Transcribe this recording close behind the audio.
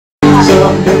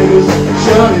Some niggas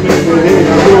shutting in the head.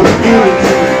 I'm gonna give it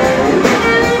to you.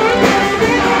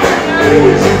 Give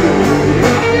it to you.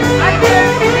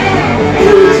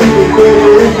 Give it to you,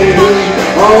 baby.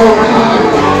 All right.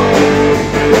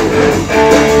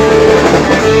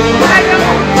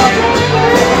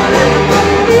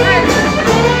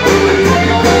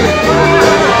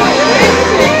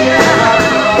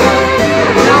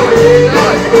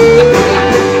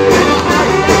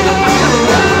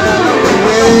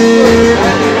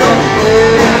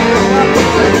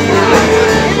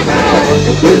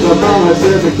 If my mama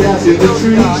said the cat's in the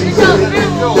tree, she said,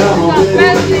 come on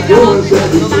baby, go and set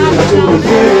the tree, I'm gonna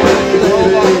say it,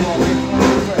 baby.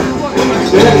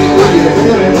 Set it where you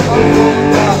hit it.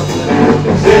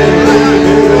 Set it where you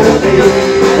hit it, baby.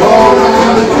 All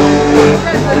right.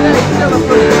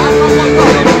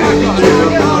 If my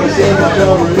mama said my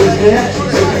daughter is dead, she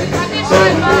said,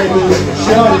 some niggas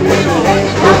shot him in the head,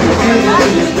 but the kid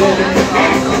is dead.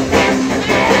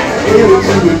 Give it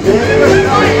to me, baby.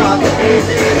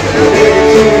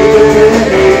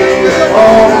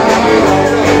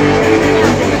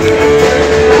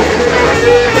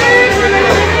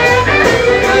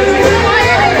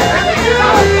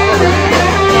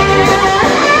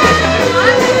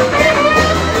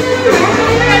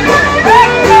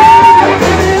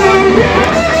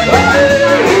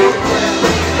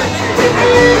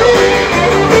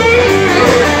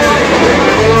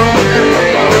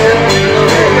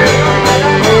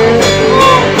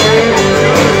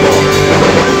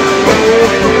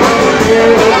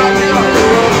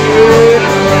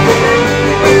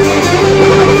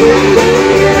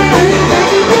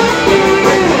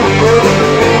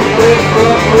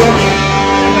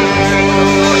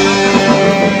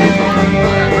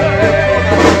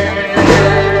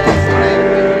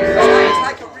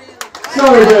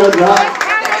 Sorry about that.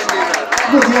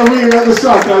 Look how we were at the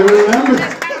sock over, remember?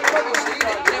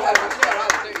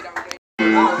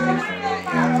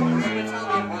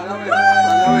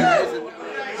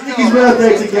 Nikki's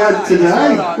birthday today.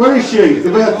 Where is she? The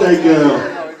birthday girl.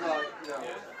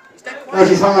 Oh,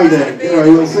 she's hiding. Anyway,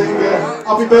 we'll sing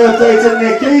happy birthday to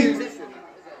Nikki.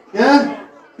 Yeah?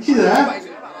 Is she there?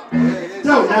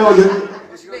 Don't know.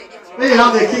 There you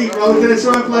are, Nikki. Well, we're going to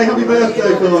try and play happy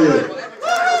birthday for you.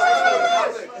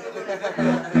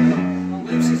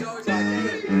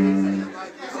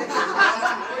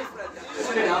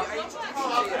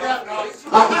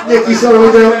 Nikki, sorry we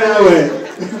don't know it.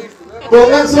 But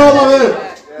that's all I heard.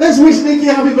 Let's wish Nikki a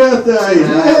happy birthday.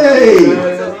 Hey!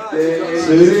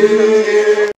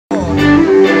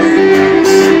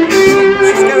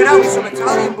 She's going out with some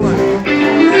Italian bloke.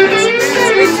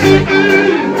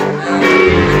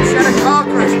 She had a car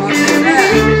crash while she was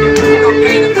there. She got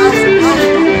paid £1,000.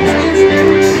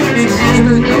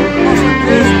 She lost her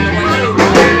purse on the way home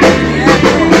in the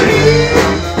airport.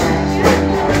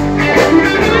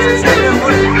 She's saved her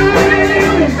money.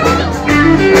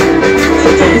 The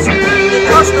thing is, it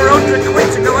cost her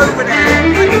 £100 to go over there,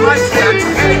 and the flights had to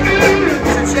get it.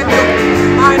 So she ended up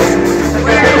minus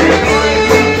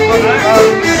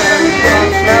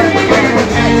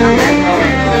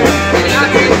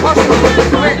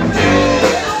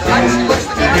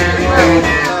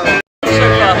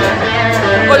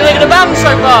What do you think of the band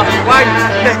so far? Why?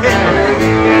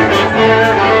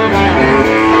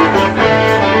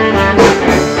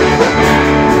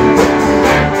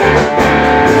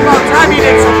 About time you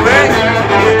did some work.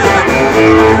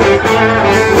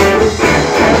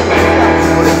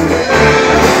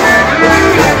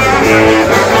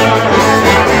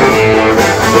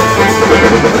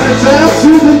 Down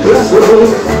to the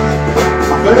crossroads,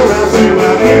 I fell down to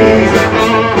my knees.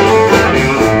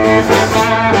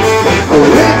 I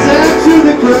went down to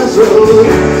the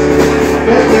crossroads, I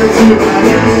fell down to my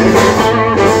knees.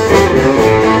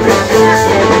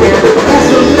 That's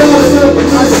the love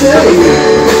I say,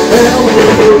 help me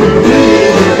for me.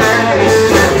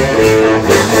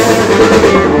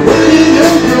 Waiting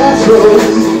at the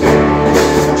crossroads,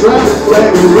 trying to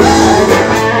flag a ride.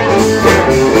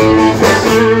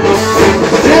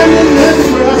 Standing at the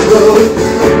crossroads,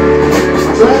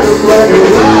 trying to flag a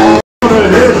ride. On a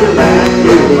heavy line,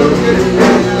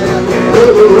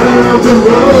 look around the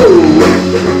road,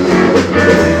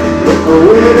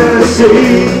 away to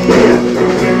sea.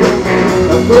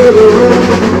 I look around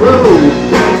the road,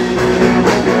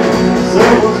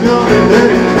 someone's gonna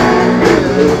hit it.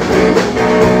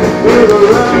 Look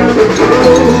around the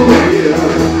road, yeah,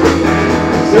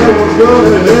 someone's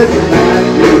gonna hit it.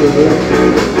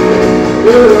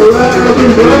 Look around the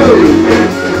road,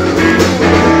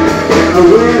 I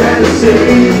wait and see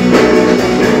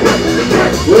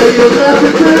where you're about to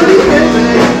really get me.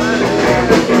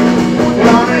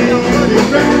 Honey,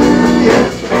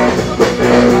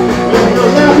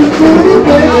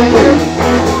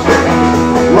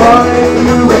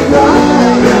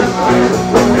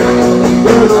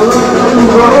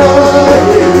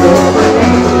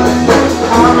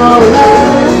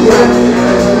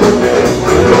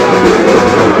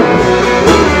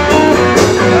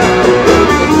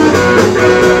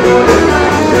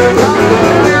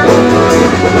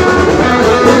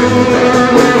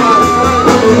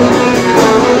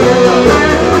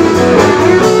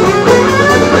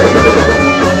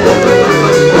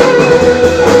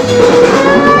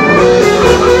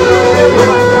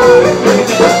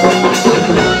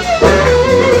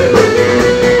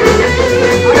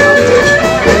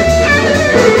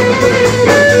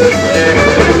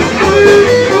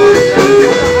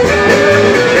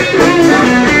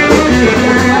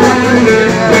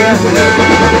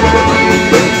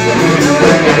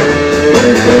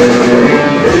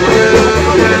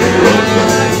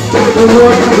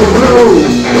 the road.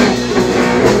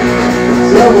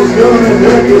 Someone's gonna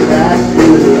hurt you like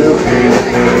you will.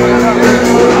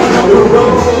 On the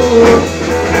road.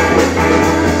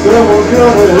 Someone's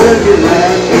gonna hurt you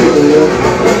like